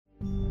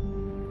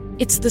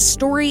It's the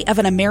story of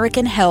an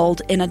American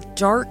held in a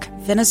dark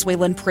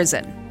Venezuelan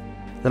prison.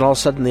 Then all of a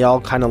sudden they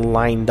all kind of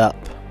lined up.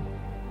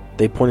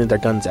 They pointed their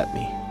guns at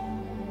me.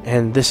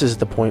 And this is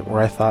the point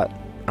where I thought,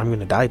 I'm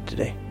going to die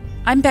today.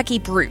 I'm Becky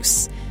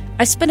Bruce.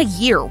 I spent a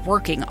year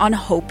working on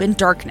Hope in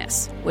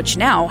Darkness, which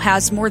now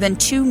has more than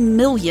 2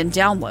 million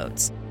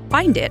downloads.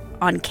 Find it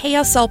on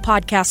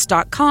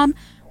kslpodcast.com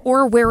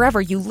or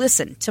wherever you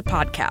listen to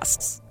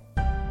podcasts.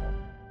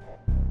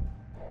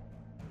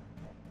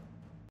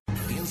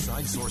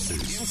 Inside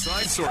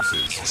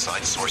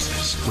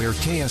Sources. Where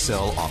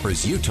KSL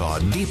offers Utah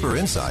deeper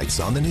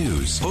insights on the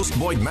news. Host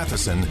Boyd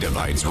Matheson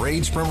divides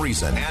rage from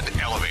reason and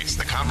elevates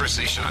the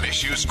conversation on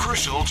issues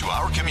crucial to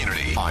our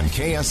community. On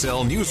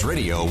KSL News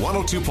Radio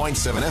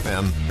 102.7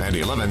 FM and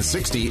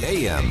 1160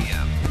 AM.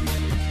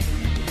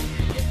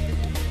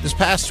 This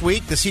past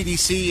week, the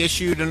CDC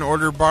issued an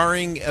order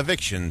barring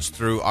evictions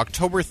through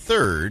October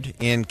 3rd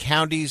in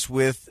counties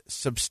with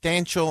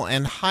substantial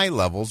and high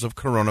levels of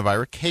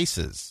coronavirus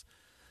cases.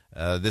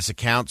 This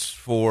accounts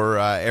for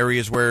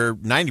areas where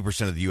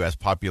 90% of the U.S.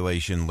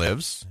 population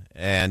lives.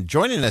 And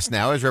joining us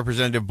now is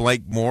Representative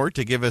Blake Moore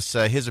to give us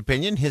his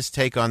opinion, his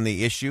take on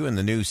the issue and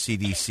the new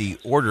CDC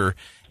order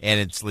and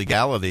its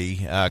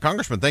legality.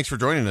 Congressman, thanks for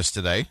joining us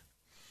today.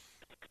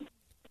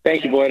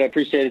 Thank you, Boyd. I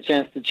appreciate a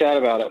chance to chat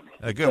about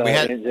it. Good.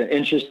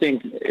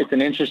 It's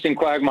an interesting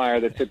quagmire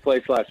that took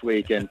place last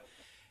week, and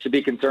should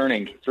be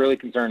concerning. It's really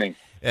concerning.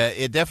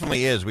 It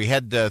definitely is. We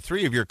had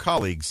three of your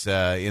colleagues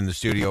in the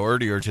studio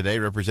earlier today.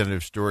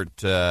 Representative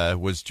Stewart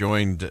was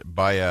joined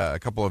by a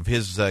couple of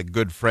his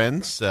good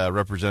friends,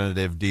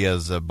 Representative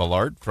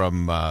Diaz-Balart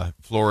from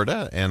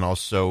Florida, and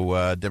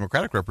also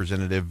Democratic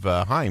Representative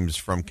Himes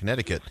from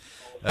Connecticut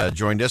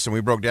joined us, and we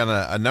broke down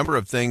a number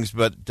of things.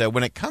 But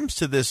when it comes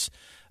to this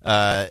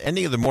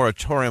ending of the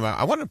moratorium,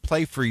 I want to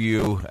play for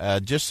you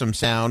just some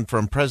sound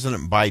from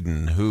President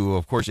Biden, who,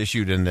 of course,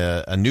 issued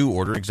a new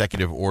order,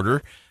 executive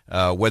order,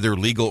 whether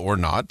legal or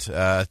not,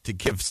 to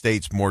give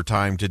states more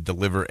time to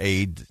deliver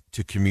aid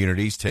to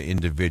communities, to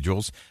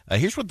individuals.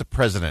 Here's what the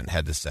president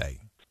had to say.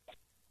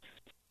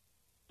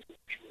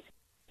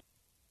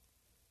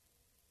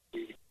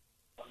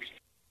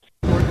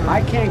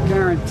 I can't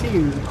guarantee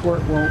you the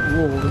court won't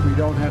rule that we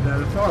don't have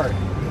that authority,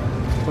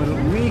 but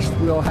at least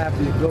we'll have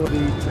the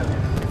ability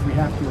to, if we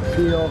have to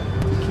appeal,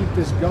 to keep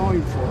this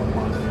going for a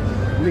month,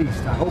 at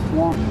least. I hope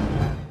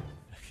longer.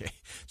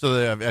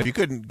 So you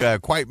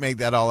couldn't quite make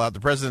that all out. The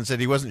president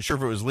said he wasn't sure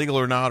if it was legal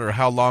or not or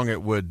how long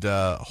it would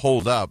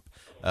hold up,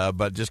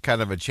 but just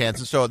kind of a chance.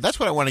 And so that's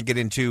what I want to get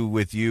into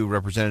with you,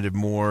 Representative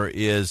Moore,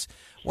 is,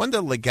 one,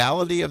 the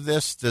legality of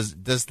this. Does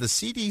the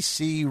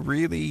CDC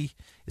really,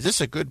 is this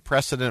a good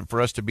precedent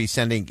for us to be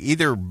sending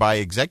either by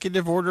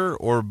executive order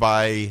or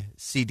by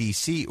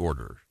CDC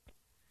order?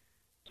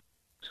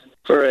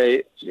 For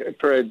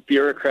a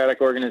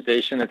bureaucratic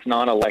organization that's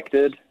not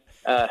elected,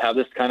 have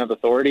this kind of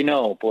authority?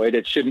 No, Boyd,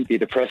 it shouldn't be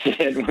the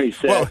precedent. We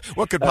said. Well,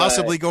 what could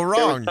possibly go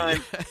wrong?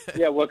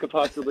 What could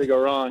possibly go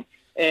wrong?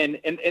 And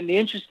the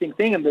interesting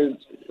thing, and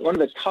one of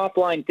the top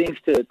line things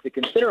to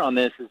consider on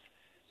this is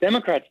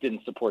Democrats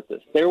didn't support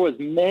this. There was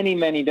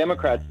many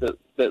Democrats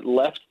that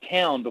left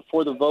town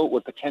before the vote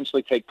would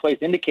potentially take place,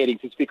 indicating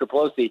to Speaker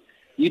Pelosi,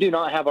 you do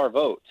not have our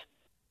vote.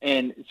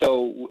 And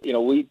so,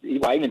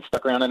 I even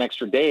stuck around an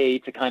extra day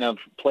to kind of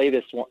play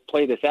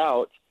this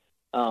out.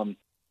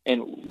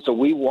 And so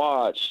we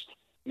watched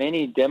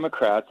many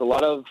Democrats, a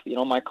lot of,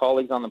 my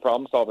colleagues on the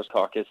Problem Solvers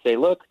Caucus say,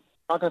 look,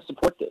 I'm not going to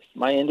support this.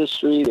 My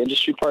industry, the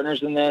industry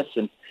partners in this,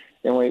 and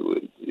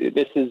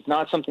this is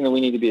not something that we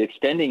need to be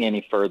extending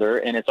any further,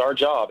 and it's our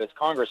job as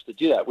Congress to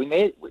do that. We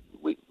made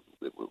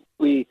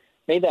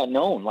that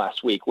known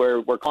last week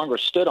where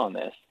Congress stood on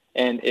this,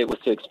 and it was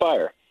to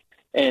expire.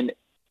 And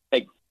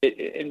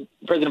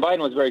President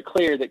Biden was very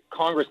clear that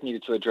Congress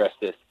needed to address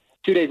this.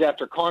 2 days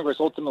after Congress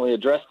ultimately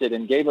addressed it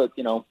and gave it,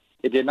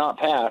 it did not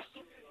pass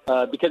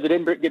because it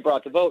didn't get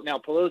brought to vote. Now,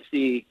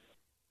 Pelosi,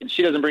 and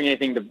she doesn't bring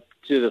anything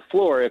to the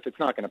floor if it's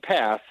not going to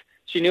pass.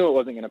 She knew it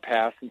wasn't going to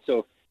pass. And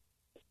so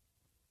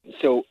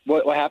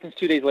what happens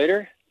 2 days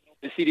later?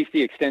 The CDC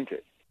extends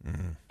it.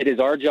 Mm-hmm. It is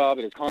our job.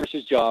 It is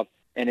Congress's job.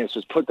 And it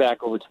was put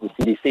back over to the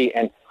CDC.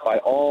 And by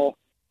all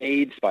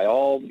aids, by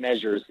all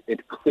measures,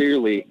 it's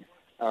clearly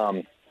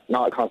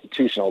not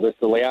constitutional.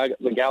 The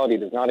legality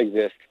does not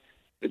exist.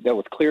 That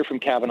was clear from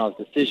Kavanaugh's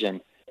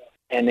decision.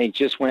 And they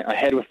just went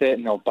ahead with it,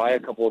 and they'll buy a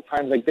couple of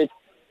times.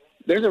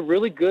 There's a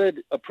really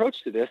good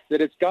approach to this,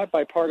 that it's got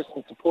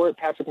bipartisan support.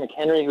 Patrick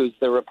McHenry, who's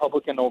the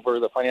Republican over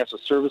the financial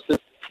services,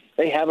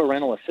 they have a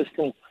rental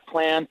assistance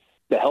plan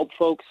to help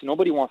folks.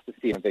 Nobody wants to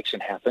see an eviction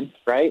happen,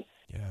 right?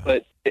 Yeah.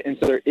 And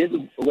so there is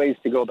ways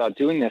to go about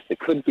doing this that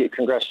could get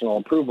congressional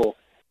approval,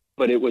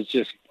 but it was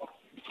just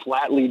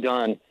flatly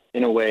done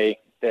in a way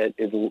that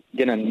is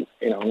going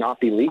to not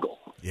be legal.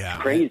 Yeah,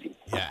 crazy.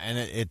 Yeah, and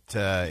it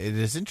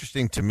is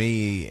interesting to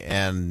me,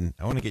 and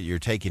I want to get your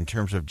take in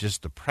terms of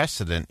just the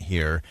precedent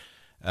here,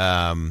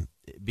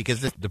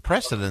 because the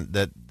precedent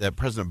that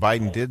President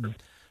Biden did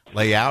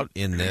lay out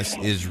in this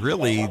is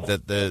really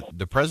that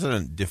the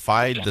president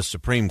defied the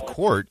Supreme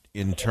Court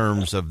in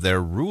terms of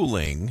their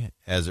ruling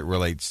as it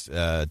relates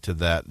to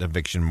that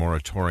eviction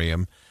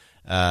moratorium.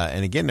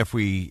 And again, if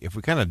we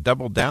kind of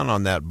double down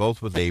on that,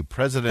 both with a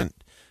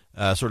president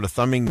sort of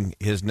thumbing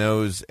his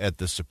nose at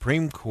the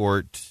Supreme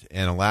Court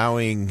and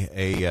allowing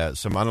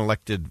some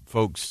unelected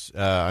folks,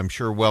 I'm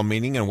sure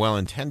well-meaning and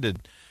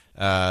well-intended,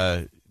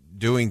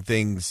 doing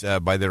things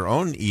by their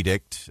own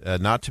edict,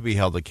 not to be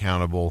held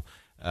accountable.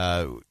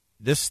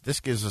 This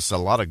gives us a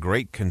lot of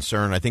great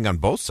concern, I think, on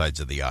both sides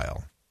of the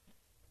aisle.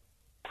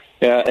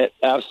 Yeah, it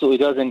absolutely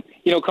does. And,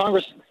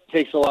 Congress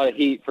takes a lot of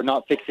heat for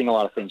not fixing a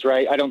lot of things,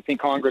 right? I don't think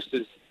Congress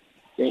is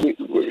 –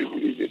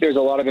 there's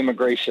a lot of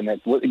immigration that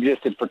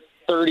existed for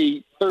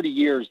 30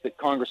 years that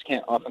Congress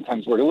can't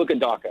oftentimes work. Look at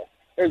DACA.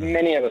 There's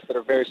many of us that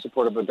are very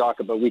supportive of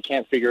DACA, but we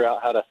can't figure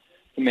out how to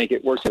make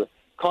it work. So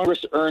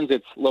Congress earns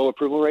its low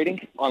approval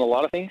rating on a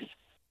lot of things,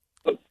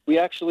 but we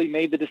actually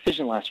made the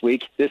decision last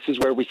week. This is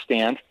where we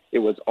stand. It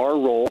was our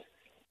role,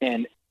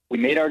 and we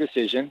made our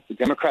decision. The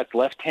Democrats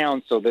left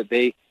town so that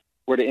they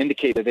were to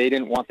indicate that they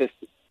didn't want this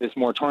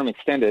moratorium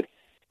extended,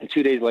 and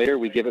 2 days later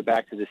we give it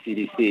back to the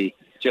CDC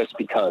just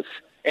because.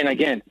 And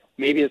again,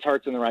 maybe his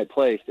heart's in the right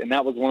place, and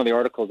that was one of the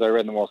articles I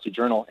read in the Wall Street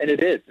Journal, and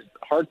it is. His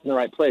heart's in the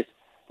right place,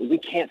 but we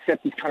can't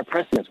set these kind of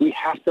precedents. We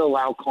have to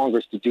allow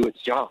Congress to do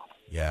its job.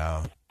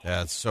 Yeah,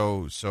 that's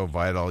so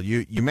vital.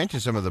 You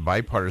mentioned some of the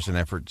bipartisan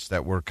efforts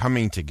that were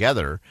coming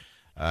together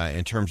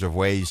in terms of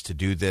ways to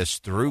do this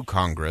through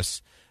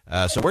Congress.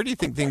 So where do you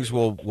think things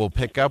will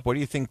pick up? What do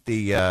you think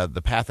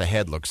the path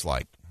ahead looks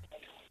like?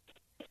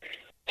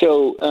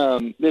 So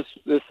this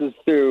is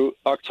through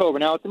October.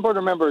 Now, it's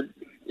important to remember,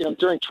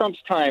 during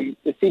Trump's time,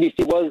 the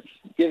CDC was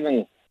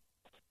given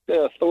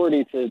the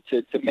authority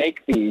to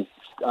make these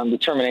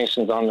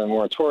determinations on the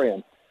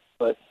moratorium.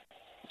 But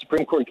the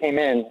Supreme Court came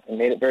in and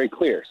made it very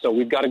clear. So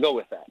we've got to go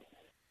with that.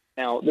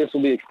 Now, this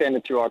will be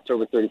extended through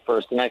October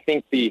 31st. And I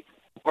think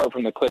apart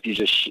from the clip you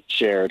just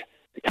shared,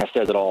 it kind of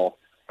says it all.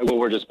 Well,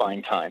 we're just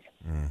buying time.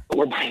 But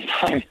we're buying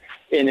time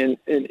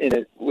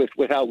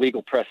without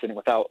legal precedent,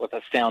 without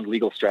a sound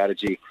legal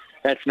strategy.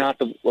 That's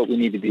not what we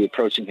need to be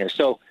approaching here.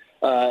 So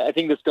I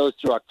think this goes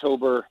through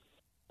October,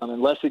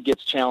 unless it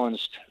gets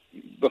challenged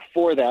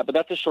before that. But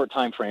that's a short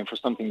time frame for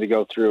something to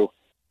go through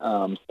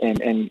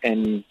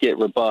and get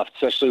rebuffed,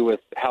 especially with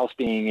the House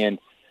being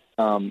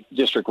in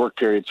district work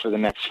periods for the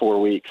next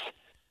 4 weeks.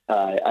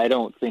 I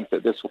don't think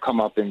that this will come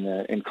up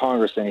in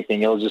Congress or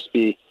anything. It'll just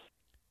be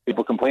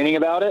people complaining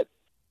about it.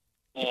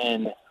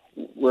 And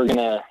we're going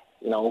to,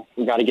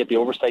 we got to get the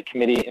Oversight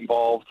Committee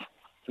involved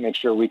to make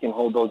sure we can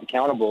hold those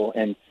accountable.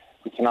 And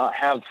we cannot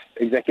have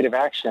executive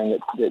action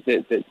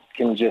that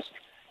can just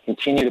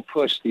continue to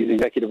push these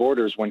executive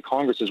orders when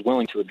Congress is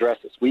willing to address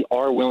this. We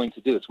are willing to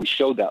do this. We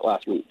showed that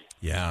last week.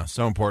 Yeah,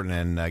 so important.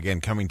 And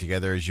again, coming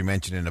together, as you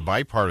mentioned, in a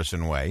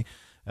bipartisan way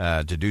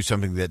to do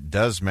something that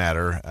does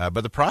matter.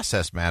 But the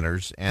process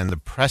matters and the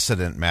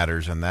precedent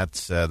matters. And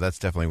that's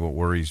definitely what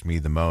worries me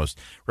the most.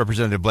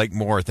 Representative Blake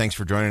Moore, thanks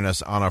for joining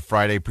us on a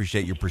Friday.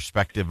 Appreciate your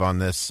perspective on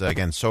this.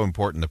 Again, so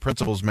important. The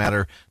principles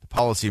matter, the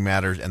policy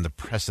matters, and the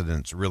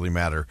precedents really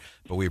matter.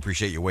 But we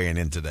appreciate you weighing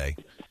in today.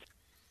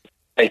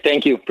 Hey,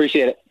 thank you.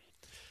 Appreciate it.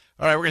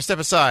 All right, we're going to step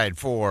aside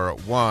for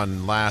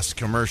one last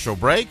commercial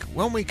break.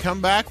 When we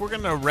come back, we're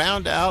going to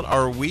round out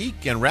our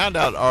week and round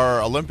out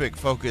our Olympic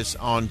focus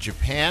on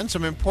Japan.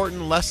 Some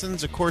important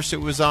lessons. Of course, it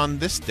was on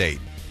this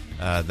date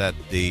that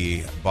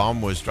the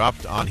bomb was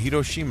dropped on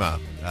Hiroshima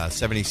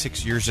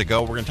 76 years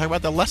ago. We're going to talk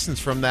about the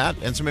lessons from that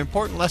and some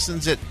important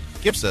lessons it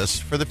gives us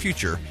for the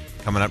future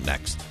coming up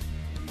next.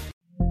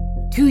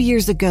 2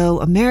 years ago,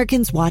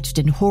 Americans watched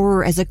in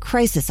horror as a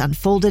crisis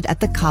unfolded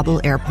at the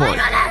Kabul airport.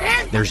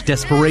 There's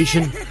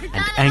desperation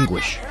and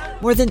anguish.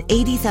 More than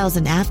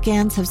 80,000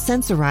 Afghans have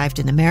since arrived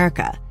in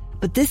America,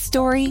 but this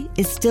story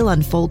is still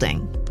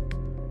unfolding.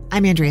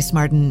 I'm Andrea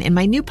Smartin. In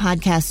my new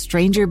podcast,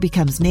 Stranger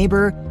Becomes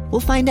Neighbor,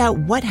 we'll find out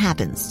what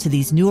happens to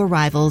these new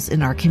arrivals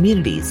in our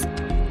communities.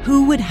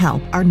 Who would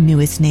help our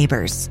newest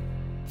neighbors?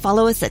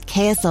 Follow us at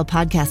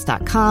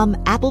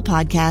kslpodcast.com, Apple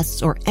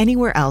Podcasts, or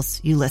anywhere else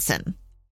you listen.